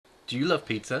Do you love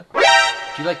pizza? Do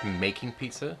you like making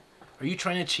pizza? Are you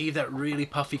trying to achieve that really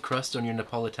puffy crust on your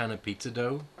Nepoletana pizza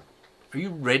dough? Are you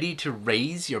ready to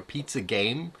raise your pizza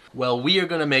game? Well, we are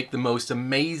going to make the most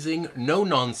amazing,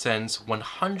 no-nonsense,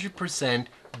 100%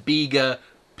 Biga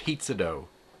pizza dough.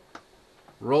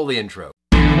 Roll the intro.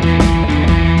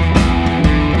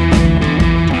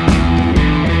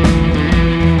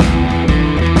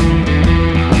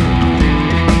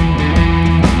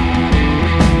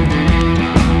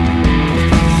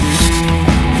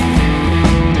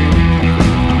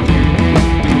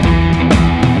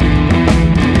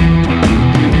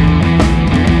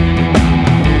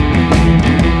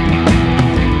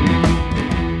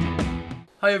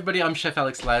 Hi everybody, I'm Chef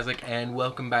Alex Lazik and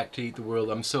welcome back to Eat the World.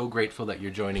 I'm so grateful that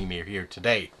you're joining me here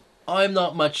today. I'm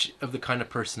not much of the kind of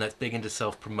person that's big into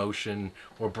self-promotion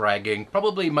or bragging,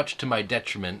 probably much to my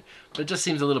detriment, but it just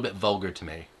seems a little bit vulgar to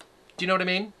me. Do you know what I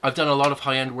mean? I've done a lot of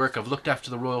high-end work. I've looked after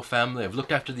the royal family, I've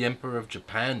looked after the Emperor of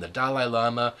Japan, the Dalai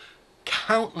Lama,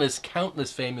 countless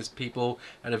famous people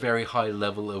at a very high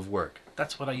level of work.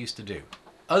 That's what I used to do.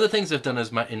 Other things I've done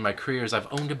in my career is I've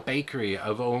owned a bakery,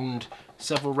 I've owned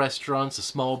several restaurants, a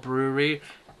small brewery,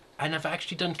 and I've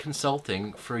actually done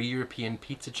consulting for a European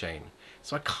pizza chain.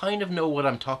 So I kind of know what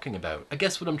I'm talking about. I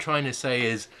guess what I'm trying to say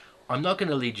is I'm not going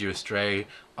to lead you astray.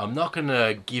 I'm not going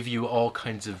to give you all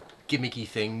kinds of gimmicky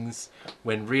things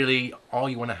when really all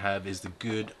you want to have is the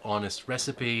good, honest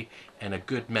recipe and a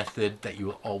good method that you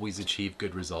will always achieve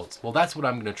good results. Well, that's what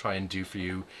I'm going to try and do for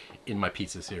you in my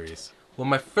pizza series. Well,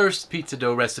 my first pizza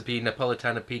dough recipe,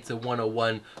 Nepoletana Pizza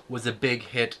 101, was a big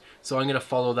hit, so I'm going to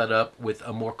follow that up with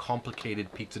a more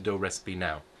complicated pizza dough recipe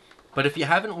now. But if you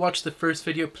haven't watched the first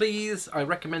video, please, I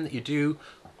recommend that you do.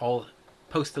 I'll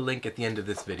post a link at the end of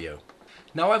this video.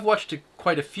 Now, I've watched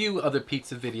quite a few other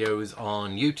pizza videos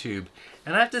on YouTube,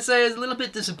 and I have to say I was a little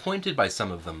bit disappointed by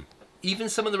some of them. Even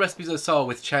some of the recipes I saw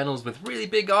with channels with really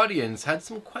big audience had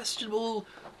some questionable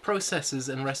processes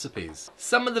and recipes.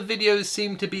 Some of the videos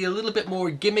seemed to be a little bit more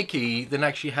gimmicky than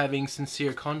actually having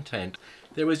sincere content.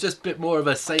 There was just a bit more of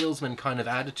a salesman kind of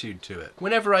attitude to it.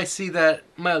 Whenever I see that,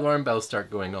 my alarm bells start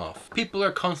going off. People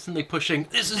are constantly pushing,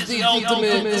 this is the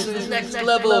ultimate, this is next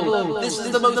level, this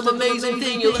is the most amazing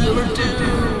thing you'll ever do.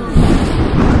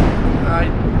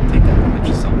 I take that with a pinch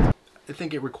of salt. I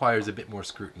think it requires a bit more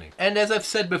scrutiny. And as I've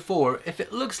said before, if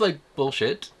it looks like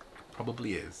bullshit, it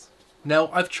probably is.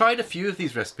 Now, I've tried a few of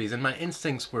these recipes and my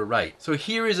instincts were right. So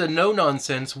here is a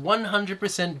no-nonsense,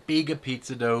 100% Biga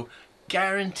pizza dough,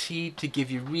 guaranteed to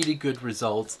give you really good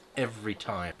results every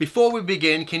time. Before we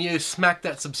begin, can you smack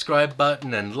that subscribe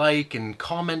button and like and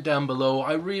comment down below?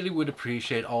 I really would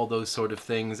appreciate all those sort of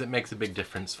things. It makes a big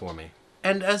difference for me.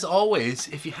 And as always,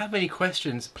 if you have any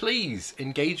questions, please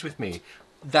engage with me.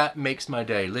 That makes my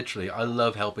day, literally. I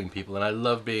love helping people and I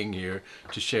love being here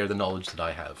to share the knowledge that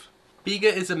I have. Biga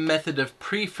is a method of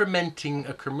pre-fermenting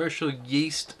a commercial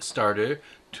yeast starter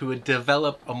to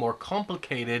develop a more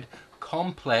complicated,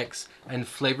 complex, and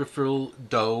flavorful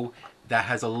dough that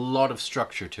has a lot of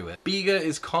structure to it. Biga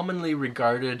is commonly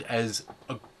regarded as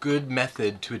a good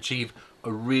method to achieve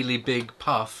a really big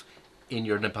puff in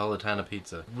your Nepoletana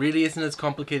pizza. Really isn't as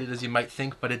complicated as you might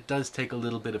think, but it does take a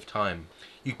little bit of time.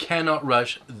 You cannot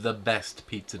rush the best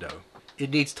pizza dough. It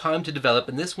needs time to develop,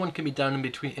 and this one can be done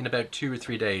in about 2 or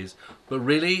 3 days. But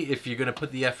really, if you're going to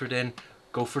put the effort in,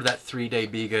 go for that 3-day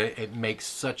Biga. It makes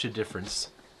such a difference.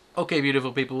 Okay,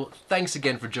 beautiful people, thanks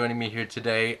again for joining me here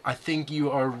today. I think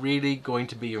you are really going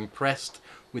to be impressed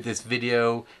with this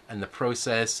video and the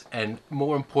process, and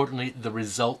more importantly, the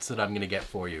results that I'm going to get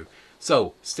for you.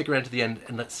 So, stick around to the end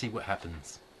and let's see what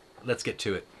happens. Let's get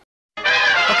to it.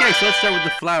 Okay, so let's start with the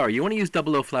flour. You want to use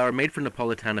double O flour made for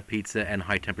Nepoletana pizza and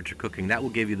high temperature cooking. That will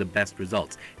give you the best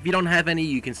results. If you don't have any,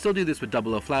 you can still do this with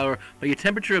double O flour, but your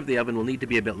temperature of the oven will need to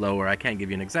be a bit lower. I can't give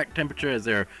you an exact temperature as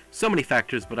there are so many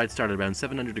factors, but I'd start at around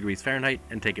 700 degrees Fahrenheit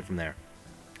and take it from there.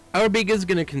 Our Biga is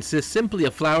going to consist simply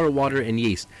of flour, water, and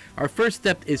yeast. Our first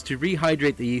step is to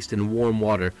rehydrate the yeast in warm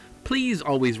water. Please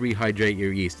always rehydrate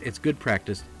your yeast. It's good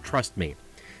practice, trust me.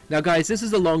 Now guys, this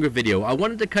is a longer video. I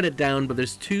wanted to cut it down, but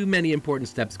there's too many important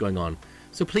steps going on.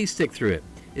 So please stick through it.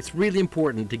 It's really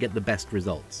important to get the best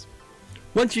results.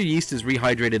 Once your yeast is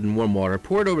rehydrated in warm water,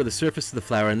 pour it over the surface of the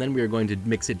flour, and then we are going to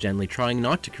mix it gently, trying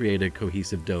not to create a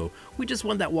cohesive dough. We just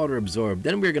want that water absorbed.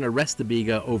 Then we're going to rest the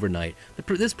Biga overnight.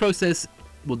 This process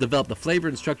will develop the flavor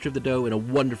and structure of the dough in a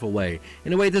wonderful way.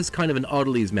 In a way, this is kind of an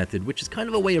Oddile's method, which is kind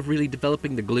of a way of really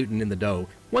developing the gluten in the dough.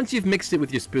 Once you've mixed it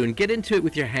with your spoon, get into it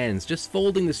with your hands, just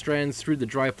folding the strands through the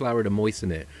dry flour to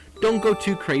moisten it. Don't go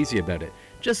too crazy about it.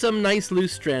 Just some nice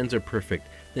loose strands are perfect.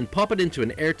 then pop it into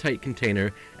an airtight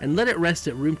container and let it rest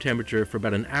at room temperature for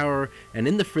about an hour, and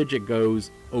in the fridge it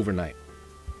goes overnight.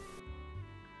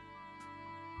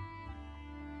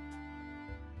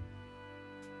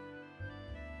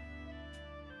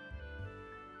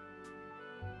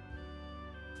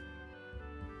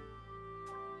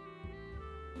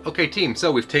 Okay team,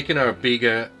 so we've taken our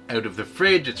Biga out of the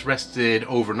fridge, it's rested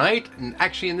overnight, and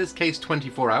actually in this case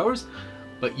 24 hours,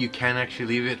 but you can actually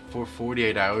leave it for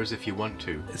 48 hours if you want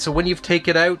to. So when you've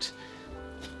taken it out,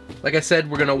 like I said,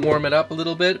 we're gonna warm it up a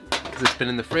little bit, because it's been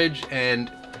in the fridge,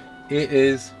 and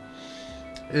it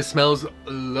smells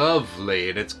lovely,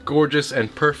 and it's gorgeous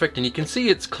and perfect, and you can see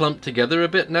it's clumped together a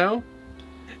bit now,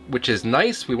 which is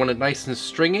nice. We want it nice and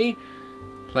stringy,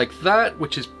 like that,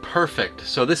 which is perfect.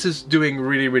 So this is doing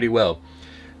really, really well.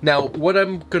 Now, what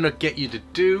I'm gonna get you to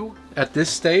do at this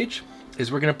stage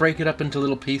is we're gonna break it up into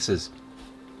little pieces.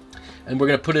 And we're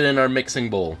gonna put it in our mixing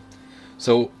bowl.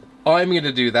 So I'm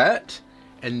gonna do that,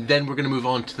 and then we're gonna move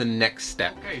on to the next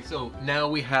step. Okay, so now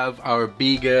we have our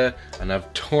Biga, and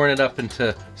I've torn it up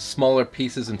into smaller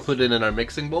pieces and put it in our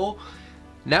mixing bowl.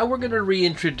 Now we're gonna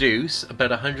reintroduce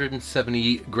about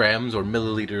 170 grams or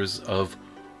milliliters of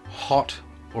hot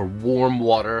or warm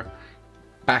water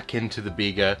back into the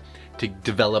Biga to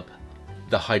develop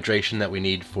the hydration that we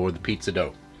need for the pizza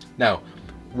dough. Now,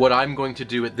 what I'm going to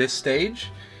do at this stage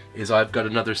is I've got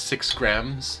another 6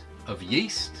 grams of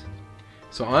yeast.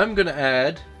 So I'm gonna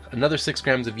add another 6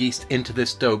 grams of yeast into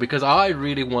this dough because I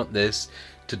really want this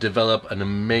to develop an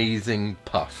amazing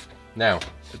puff. Now,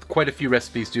 quite a few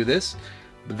recipes do this,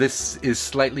 but this is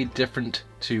slightly different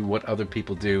to what other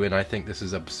people do, and I think this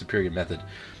is a superior method.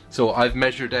 So I've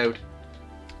measured out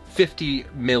 50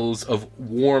 mils of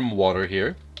warm water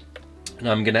here, and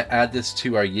I'm gonna add this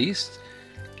to our yeast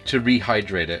to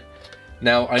rehydrate it.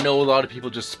 Now, I know a lot of people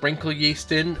just sprinkle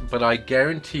yeast in, but I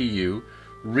guarantee you,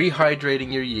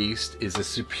 rehydrating your yeast is a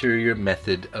superior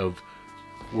method of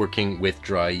working with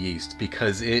dry yeast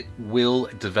because it will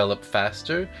develop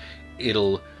faster,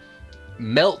 it'll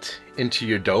melt into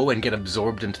your dough and get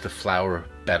absorbed into the flour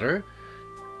better.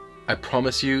 I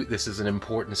promise you, this is an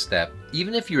important step.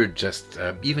 Even if you're just,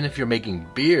 even if you're making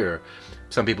beer,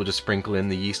 some people just sprinkle in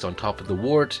the yeast on top of the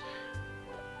wort.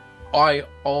 I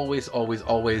always,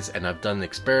 and I've done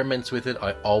experiments with it,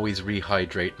 I always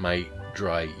rehydrate my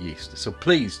dry yeast. So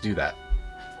please do that.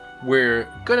 We're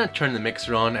gonna turn the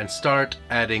mixer on and start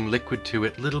adding liquid to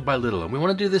it little by little. And we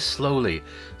wanna do this slowly.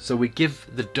 So we give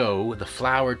the dough, the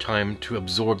flour, time to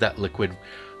absorb that liquid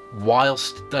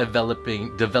whilst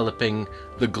developing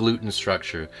the gluten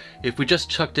structure. If we just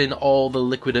chucked in all the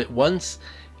liquid at once,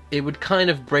 it would kind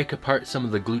of break apart some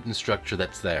of the gluten structure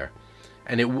that's there.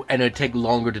 And it'd take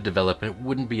longer to develop, and it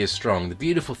wouldn't be as strong. The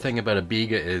beautiful thing about a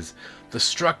Biga is the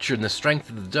structure and the strength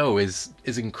of the dough is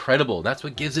incredible. That's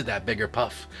what gives it that bigger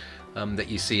puff that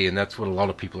you see, and that's what a lot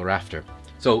of people are after.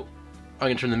 So I'm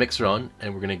gonna turn the mixer on,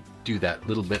 and we're gonna do that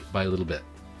little bit by little bit.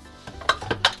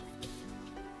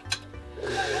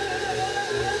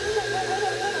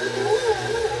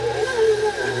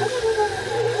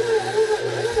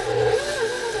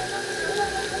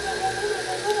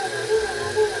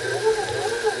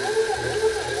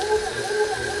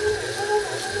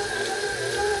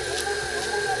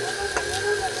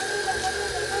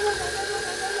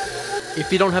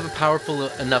 If you don't have a powerful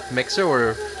enough mixer,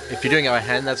 or if you're doing it by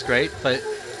hand, that's great, but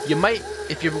you might,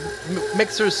 if your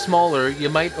mixer is smaller, you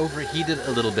might overheat it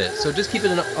a little bit. So just keep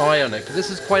an eye on it, because this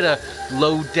is quite a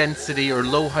low density or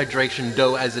low hydration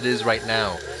dough as it is right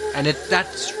now. And that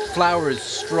flour is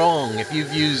strong. If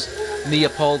you've used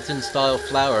Neapolitan style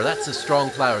flour, that's a strong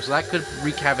flour, so that could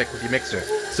wreak havoc with your mixer.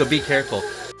 So be careful.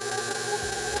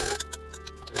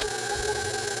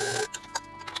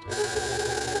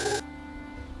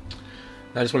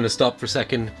 I just wanted to stop for a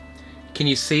second. Can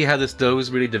you see how this dough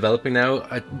is really developing now?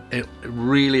 It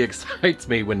really excites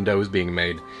me when dough is being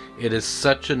made. It is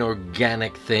such an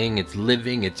organic thing. It's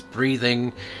living, it's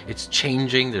breathing, it's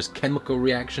changing. There's chemical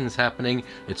reactions happening.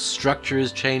 Its structure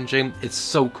is changing. It's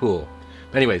so cool.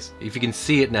 But anyways, if you can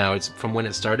see it now, it's from when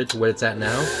it started to where it's at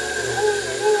now.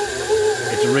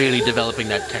 It's really developing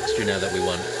that texture now that we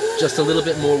want. Just a little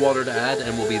bit more water to add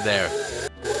and we'll be there.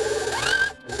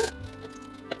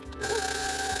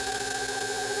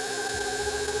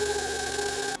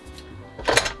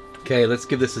 Okay, let's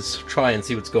give this a try and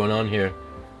see what's going on here.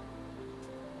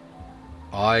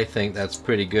 I think that's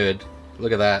pretty good.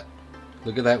 Look at that.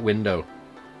 Look at that window.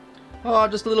 Oh,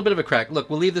 just a little bit of a crack. Look,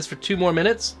 we'll leave this for 2 more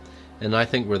minutes, and I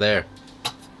think we're there.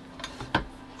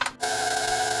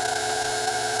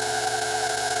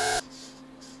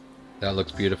 That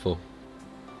looks beautiful.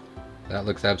 That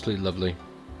looks absolutely lovely.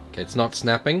 Okay, it's not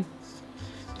snapping.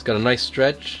 It's got a nice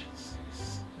stretch,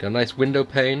 got a nice window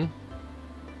pane.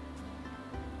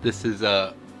 This is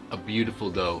a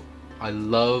beautiful dough. I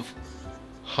love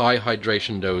high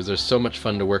hydration doughs. They're so much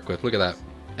fun to work with. Look at that.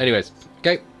 Anyways,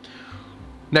 okay.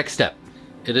 Next step.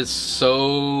 It is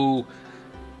so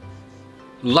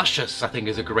luscious, I think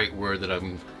is a great word that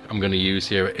I'm going to use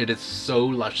here. It is so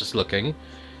luscious looking,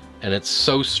 and it's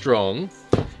so strong,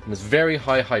 and it's very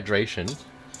high hydration,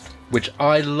 which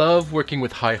I love working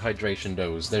with high hydration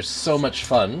doughs. They're so much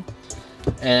fun,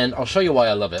 and I'll show you why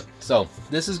I love it. So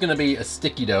this is going to be a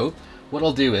sticky dough. What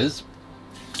I'll do is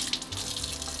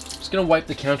just going to wipe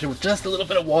the counter with just a little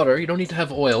bit of water. You don't need to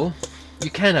have oil.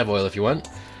 You can have oil if you want,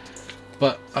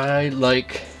 but I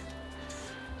like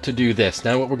to do this.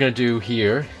 Now what we're going to do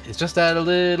here is just add a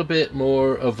little bit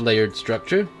more of layered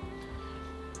structure.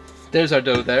 There's our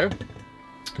dough there.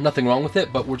 Nothing wrong with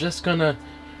it, but we're just gonna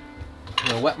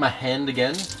wet my hand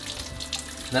again.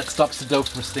 That stops the dough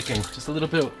from sticking. Just a little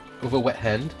bit of a wet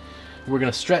hand. We're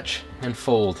gonna stretch and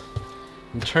fold.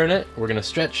 And turn it, we're gonna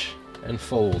stretch and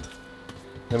fold.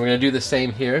 Then we're gonna do the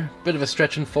same here. Bit of a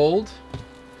stretch and fold.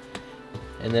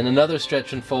 And then another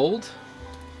stretch and fold.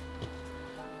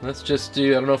 Let's just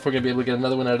do, I don't know if we're going to be able to get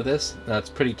another one out of this.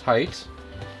 That's pretty tight.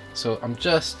 So I'm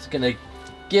just going to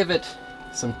give it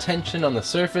some tension on the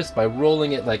surface by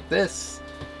rolling it like this.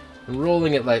 And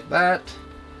rolling it like that.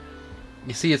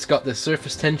 You see it's got this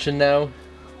surface tension now.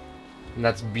 And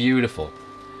that's beautiful.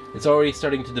 It's already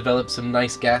starting to develop some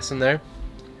nice gas in there.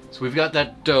 So we've got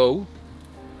that dough.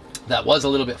 That was a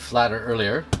little bit flatter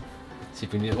earlier. See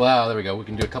if we can do, wow, there we go. We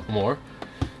can do a couple more.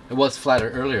 It was flatter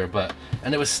earlier,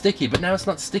 and it was sticky, but now it's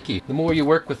not sticky. The more you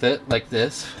work with it like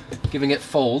this, giving it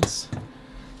folds,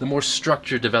 the more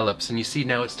structure develops, and you see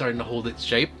now it's starting to hold its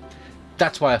shape.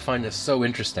 That's why I find this so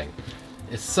interesting.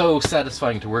 It's so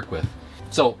satisfying to work with.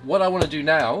 So what I want to do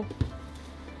now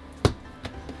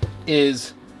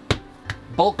is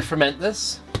bulk ferment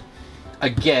this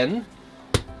again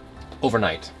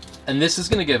overnight. And this is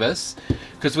going to give us,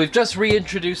 because we've just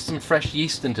reintroduced some fresh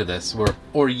yeast into this,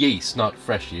 or yeast, not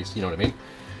fresh yeast, you know what I mean?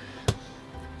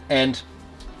 And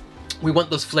we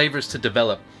want those flavors to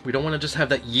develop. We don't want to just have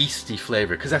that yeasty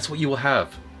flavor, because that's what you will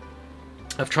have.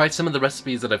 I've tried some of the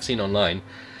recipes that I've seen online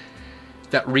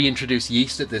that reintroduce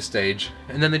yeast at this stage,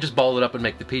 and then they just ball it up and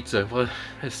make the pizza. Well,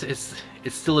 it's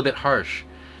still a bit harsh.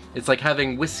 It's like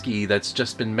having whiskey that's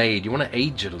just been made. You want to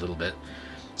age it a little bit.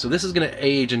 So this is going to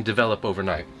age and develop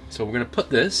overnight. So we're going to put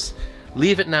this,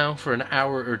 leave it now for an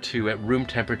hour or two at room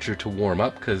temperature to warm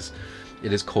up, because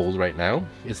it is cold right now.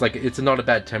 It's not a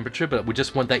bad temperature, but we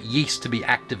just want that yeast to be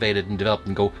activated and develop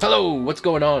and go, hello, what's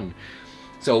going on?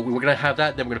 So we're going to have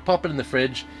that, then we're going to pop it in the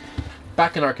fridge,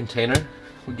 back in our container.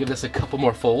 We'll give this a couple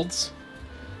more folds,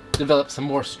 develop some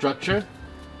more structure.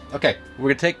 Okay, we're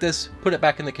going to take this, put it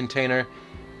back in the container,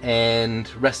 and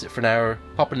rest it for an hour,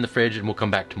 pop it in the fridge, and we'll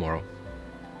come back tomorrow.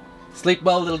 Sleep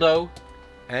well, little dough,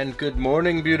 and good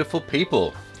morning, beautiful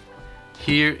people.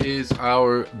 Here is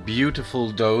our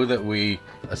beautiful dough that we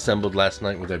assembled last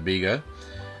night with our Biga.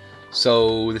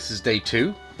 So this is day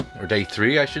 2, or day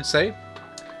 3 I should say.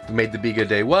 We made the Biga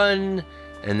day 1,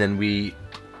 and then we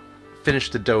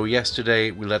finished the dough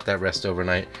yesterday. We let that rest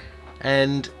overnight,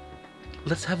 and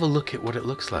let's have a look at what it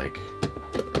looks like.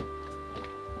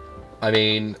 I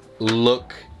mean,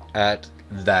 look at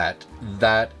that.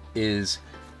 That is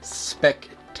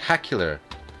spectacular.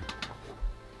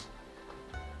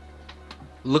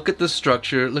 Look at the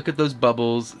structure, look at those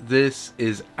bubbles. This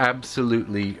is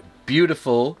absolutely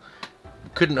beautiful.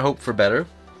 Couldn't hope for better.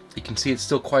 You can see it's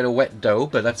still quite a wet dough,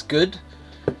 but that's good.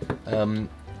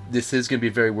 This is going to be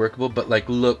very workable, but like,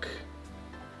 look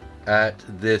at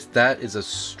this. That is a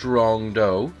strong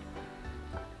dough.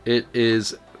 It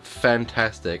is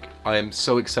fantastic. I am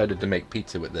so excited to make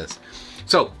pizza with this.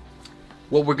 So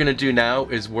what we're going to do now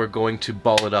is we're going to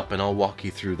ball it up, and I'll walk you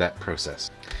through that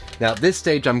process. Now at this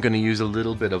stage I'm going to use a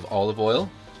little bit of olive oil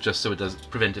just so it doesn't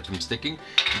prevent it from sticking.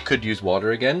 You could use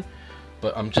water again,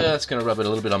 but I'm just going to rub it a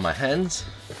little bit on my hands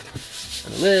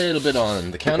and a little bit on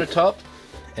the countertop,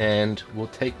 and we'll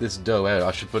take this dough out.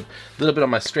 I should put a little bit on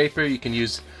my scraper. You can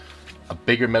use a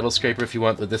bigger metal scraper if you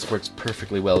want, but this works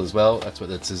perfectly well as well. That's what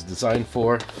this is designed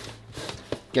for.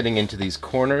 Getting into these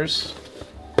corners,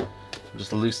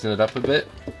 just loosen it up a bit,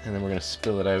 and then we're going to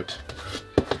spill it out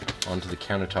onto the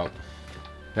countertop.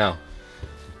 Now,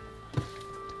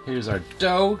 here's our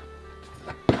dough,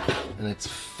 and it's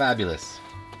fabulous.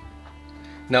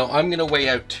 Now I'm going to weigh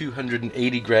out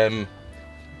 280 gram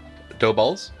dough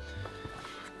balls,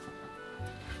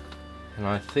 and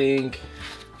I think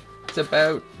it's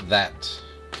about that.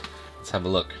 Let's have a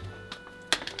look.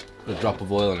 Put a drop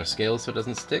of oil on a scale so it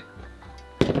doesn't stick.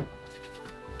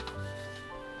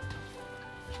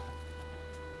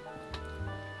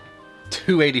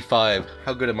 285.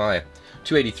 How good am I?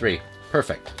 283.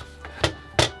 Perfect.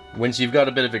 Once you've got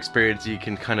a bit of experience, you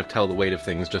can kind of tell the weight of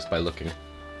things just by looking.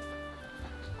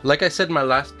 Like I said in my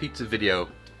last pizza video,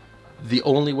 the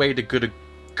only way to get a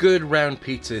good round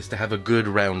pizza is to have a good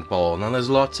round ball. Now there's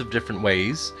lots of different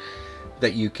ways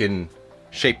that you can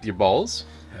shape your balls.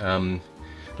 A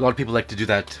lot of people like to do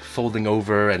that folding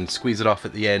over and squeeze it off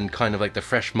at the end, kind of like the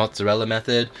fresh mozzarella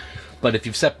method. But if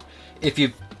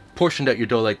you've portioned out your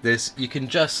dough like this, you can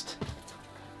just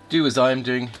do as I'm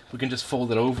doing. We can just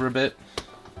fold it over a bit.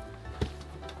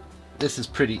 This is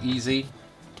pretty easy.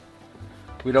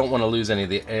 We don't want to lose any of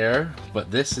the air,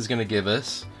 but this is going to give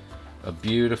us a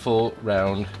beautiful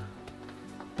round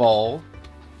ball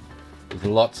with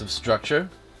lots of structure.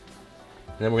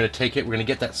 And then we're going to take it, we're going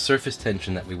to get that surface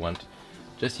tension that we want.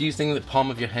 Just using the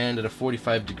palm of your hand at a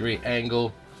 45-degree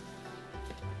angle,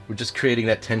 we're just creating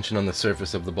that tension on the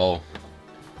surface of the ball.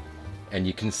 And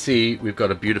you can see we've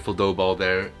got a beautiful dough ball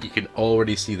there. You can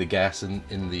already see the gas in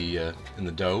the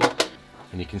dough.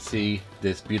 And you can see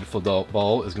this beautiful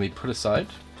ball is going to be put aside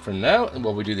for now, and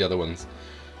while we do the other ones.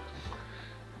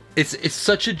 It's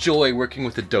such a joy working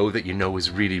with a dough that you know is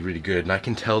really, really good, and I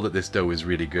can tell that this dough is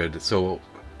really good, so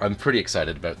I'm pretty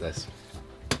excited about this.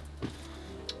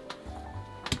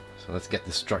 So let's get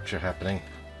the structure happening.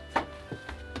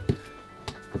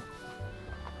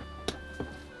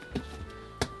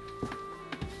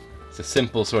 It's a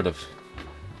simple sort of,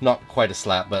 not quite a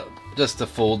slap, but just a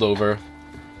fold over.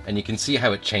 And you can see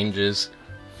how it changes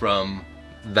from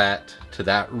that to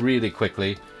that really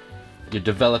quickly. You're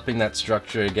developing that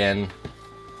structure again.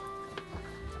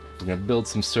 We're going to build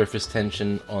some surface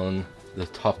tension on the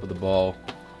top of the ball.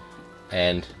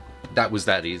 And that was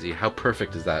that easy. How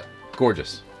perfect is that?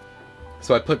 Gorgeous.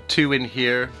 So I put 2 in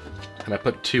here, and I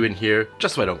put 2 in here,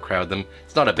 just so I don't crowd them.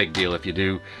 It's not a big deal if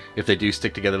they do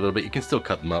stick together a little bit. You can still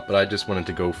cut them up, but I just wanted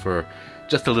to go for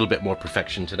just a little bit more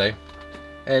perfection today.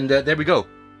 And there we go.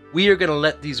 We are going to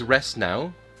let these rest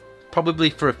now, probably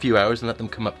for a few hours, and let them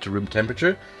come up to room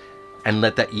temperature, and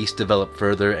let that yeast develop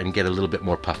further and get a little bit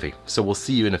more puffy. So we'll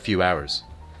see you in a few hours.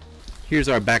 Here's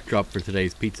our backdrop for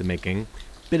today's pizza making.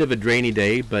 Bit of a drainy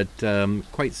day, but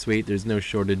quite sweet. There's no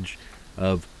shortage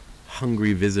of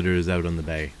hungry visitors out on the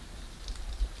bay.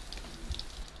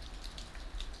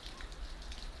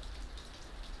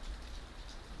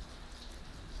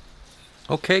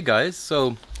 Okay guys,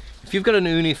 so if you've got an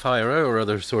Ooni fire or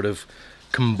other sort of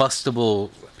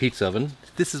combustible pizza oven,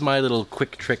 this is my little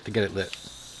quick trick to get it lit.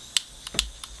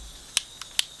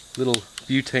 Little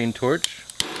butane torch.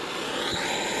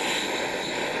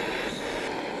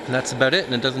 And that's about it,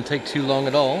 and it doesn't take too long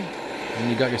at all, and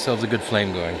you got yourselves a good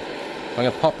flame going. I'm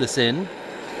going to pop this in,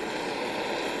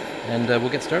 and we'll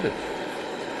get started.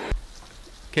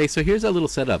 Okay, so here's our little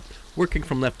setup, working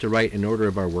from left to right in order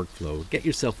of our workflow. Get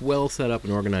yourself well set up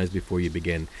and organized before you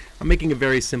begin. I'm making a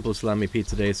very simple salami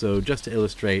pizza today, so just to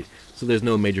illustrate, so there's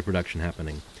no major production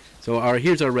happening. So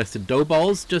here's our rested dough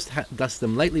balls. Just dust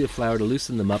them lightly with flour to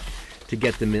loosen them up to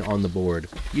get them on the board.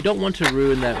 You don't want to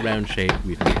ruin that round shape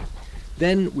we've made.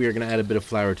 Then we are going to add a bit of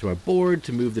flour to our board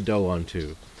to move the dough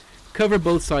onto. Cover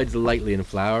both sides lightly in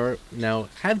flour. Now,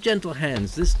 have gentle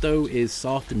hands. This dough is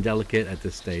soft and delicate at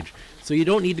this stage, so you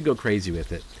don't need to go crazy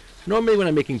with it. Normally when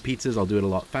I'm making pizzas, I'll do it a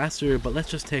lot faster, but let's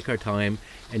just take our time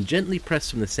and gently press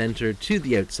from the center to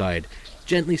the outside,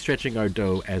 gently stretching our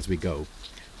dough as we go.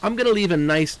 I'm going to leave a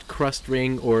nice crust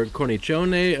ring or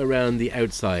cornicione around the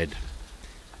outside.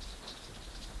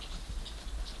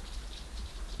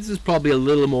 This is probably a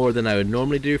little more than I would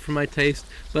normally do for my taste,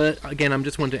 but again, I'm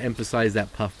just wanting to emphasize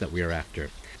that puff that we are after.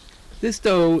 This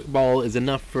dough ball is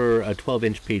enough for a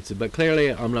 12-inch pizza, but clearly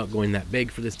I'm not going that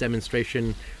big for this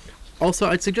demonstration. Also,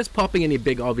 I'd suggest popping any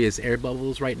big obvious air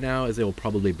bubbles right now, as they will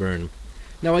probably burn.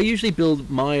 Now, I usually build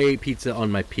my pizza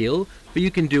on my peel, but you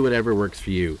can do whatever works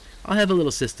for you. I have a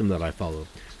little system that I follow.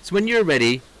 So when you're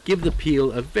ready, give the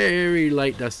peel a very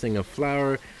light dusting of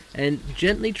flour and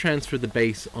gently transfer the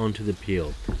base onto the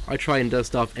peel. I try and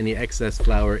dust off any excess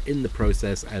flour in the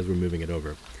process as we're moving it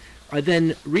over. I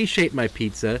then reshape my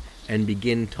pizza and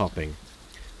begin topping.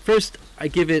 First, I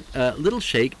give it a little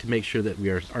shake to make sure that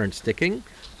we aren't sticking.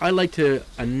 I like a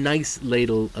nice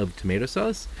ladle of tomato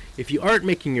sauce. If you aren't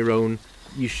making your own,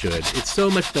 you should. It's so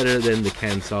much better than the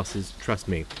canned sauces, trust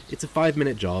me. It's a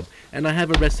 5-minute job, and I have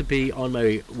a recipe on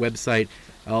my website.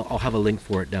 I'll have a link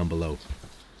for it down below.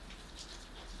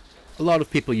 A lot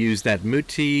of people use that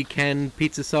Mutti canned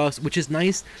pizza sauce, which is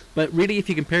nice, but really if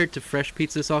you compare it to fresh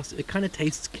pizza sauce, it kind of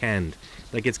tastes canned.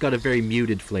 Like it's got a very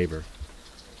muted flavor.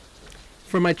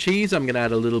 For my cheese, I'm going to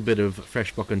add a little bit of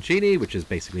fresh bocconcini, which is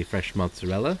basically fresh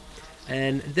mozzarella.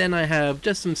 And then I have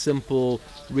just some simple,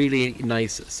 really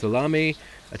nice salami,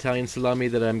 Italian salami,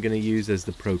 that I'm going to use as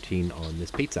the protein on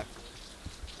this pizza.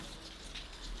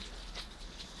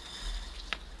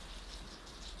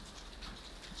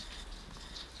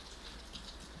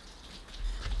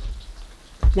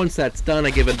 Once that's done,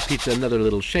 I give the pizza another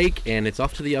little shake, and it's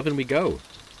off to the oven we go.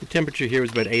 The temperature here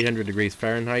is about 800 degrees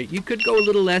Fahrenheit. You could go a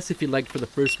little less if you liked for the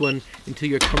first one, until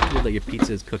you're comfortable that your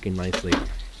pizza is cooking nicely.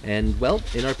 And, well,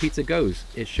 in our pizza goes.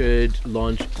 It should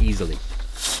launch easily.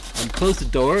 Close the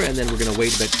door, and then we're going to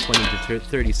wait about 20 to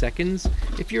 30 seconds.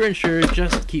 If you're unsure,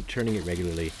 just keep turning it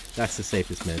regularly. That's the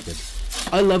safest method.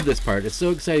 I love this part. It's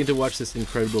so exciting to watch this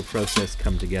incredible process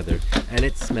come together, and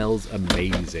it smells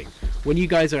amazing. When you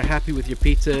guys are happy with your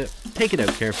pizza, take it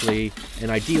out carefully,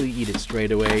 and ideally eat it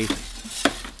straight away.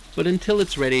 But until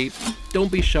it's ready,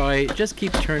 don't be shy. Just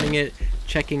keep turning it,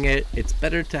 checking it. It's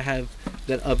better to have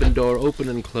that oven door open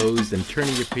and closed and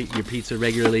turning your pizza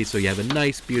regularly so you have a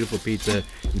nice, beautiful pizza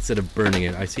instead of burning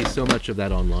it. I see so much of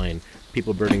that online.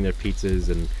 People burning their pizzas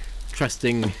and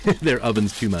trusting their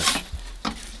ovens too much.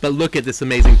 But look at this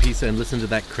amazing pizza and listen to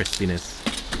that crispiness.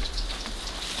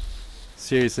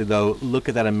 Seriously though, look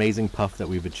at that amazing puff that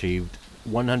we've achieved.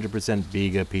 100%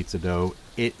 Biga pizza dough.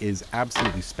 It is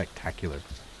absolutely spectacular.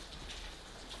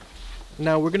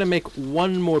 Now we're going to make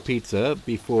one more pizza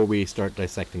before we start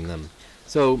dissecting them.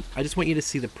 So I just want you to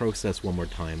see the process one more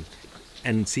time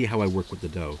and see how I work with the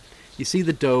dough. You see,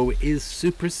 the dough is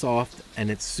super soft and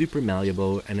it's super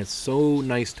malleable and it's so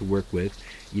nice to work with.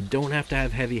 You don't have to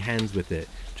have heavy hands with it.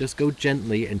 Just go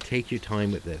gently and take your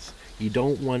time with this. You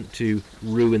don't want to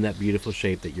ruin that beautiful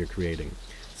shape that you're creating.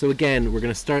 So again, we're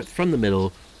going to start from the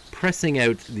middle, pressing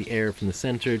out the air from the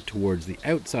center towards the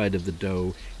outside of the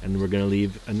dough, and we're going to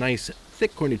leave a nice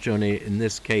thick cornicione in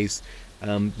this case,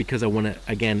 because I want to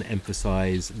again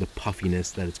emphasize the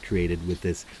puffiness that is created with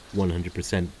this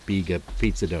 100% Biga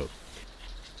pizza dough.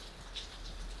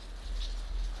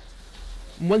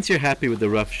 Once you're happy with the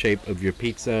rough shape of your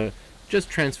pizza, just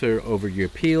transfer over your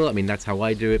peel. I mean, that's how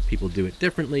I do it. People do it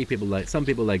differently. Some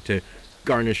people like to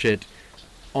garnish it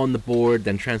on the board,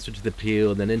 then transfer to the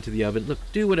peel, then into the oven. Look,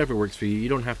 do whatever works for you. You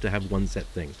don't have to have one set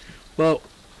thing. Well,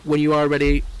 when you are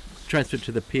ready, transfer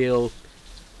to the peel.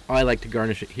 I like to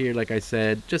garnish it here, like I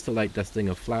said, just a light dusting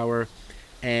of flour,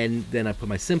 and then I put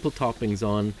my simple toppings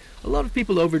on. A lot of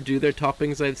people overdo their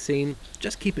toppings, I've seen.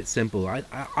 Just keep it simple.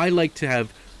 I like to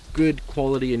have good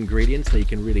quality ingredients that you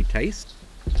can really taste,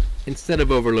 instead of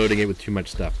overloading it with too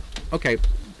much stuff. Okay,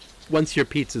 once your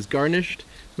pizza's garnished,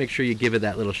 make sure you give it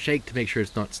that little shake to make sure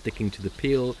it's not sticking to the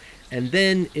peel, and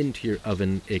then into your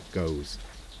oven it goes.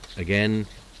 Again,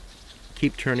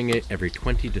 keep turning it every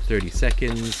 20 to 30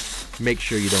 seconds. Make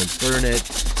sure you don't burn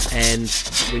it, and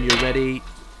when you're ready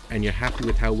and you're happy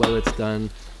with how well it's done,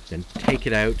 then take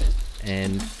it out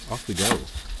and off we go.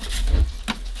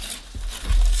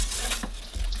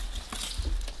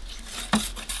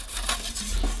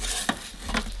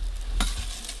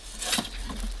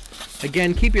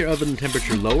 Again, keep your oven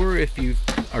temperature lower if you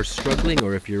are struggling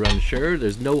or if you're unsure.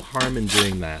 There's no harm in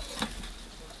doing that.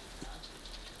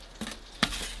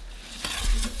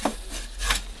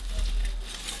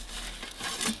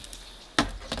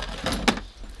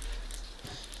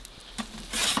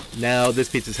 Now this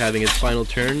pizza's having its final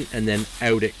turn, and then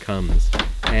out it comes.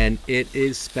 And it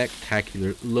is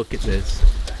spectacular. Look at this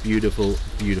beautiful,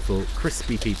 beautiful,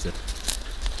 crispy pizza.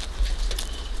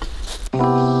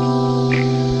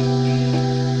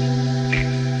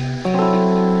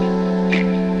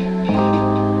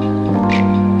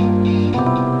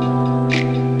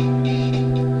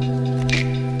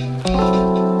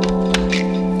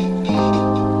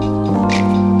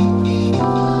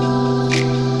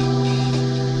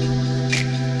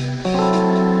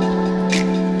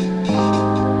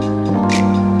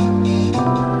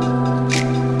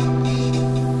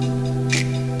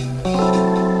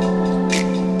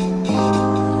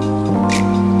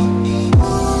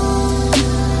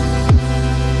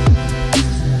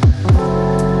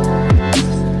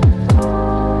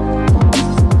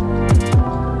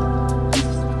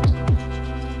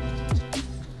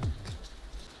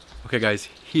 Okay guys,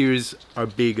 here's our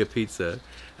Biga pizza,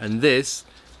 and this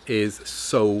is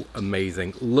so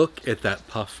amazing. Look at that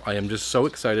puff. I am just so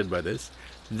excited by this.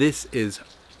 This is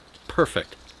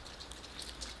perfect.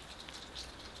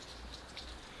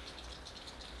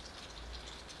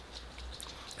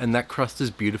 And that crust is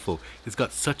beautiful. It's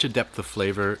got such a depth of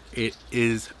flavor. It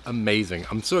is amazing.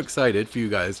 I'm so excited for you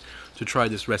guys to try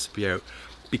this recipe out,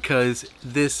 because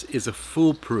this is a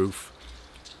foolproof,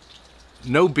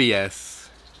 no BS,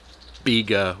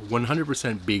 Biga,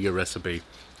 100% Biga recipe.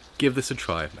 Give this a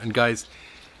try. And guys,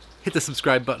 hit the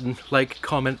subscribe button, like,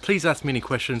 comment. Please ask me any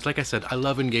questions. Like I said, I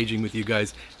love engaging with you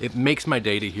guys. It makes my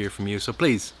day to hear from you. So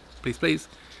please, please, please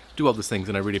do all those things,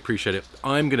 and I really appreciate it.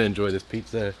 I'm gonna enjoy this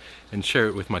pizza and share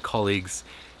it with my colleagues.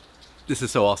 This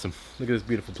is so awesome. Look at this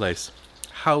beautiful place.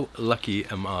 How lucky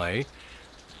am I?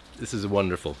 This is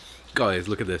wonderful. Guys,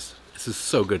 look at this. This is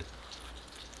so good.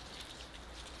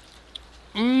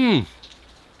 Mmm.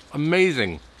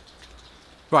 Amazing.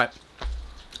 Right.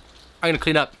 I'm gonna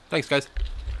clean up. Thanks, guys.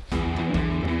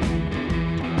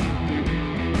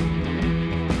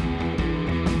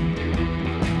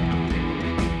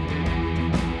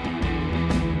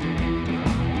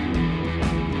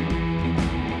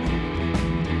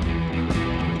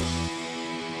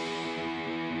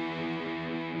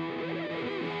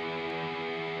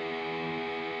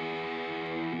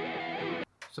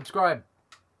 Subscribe.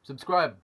 Subscribe.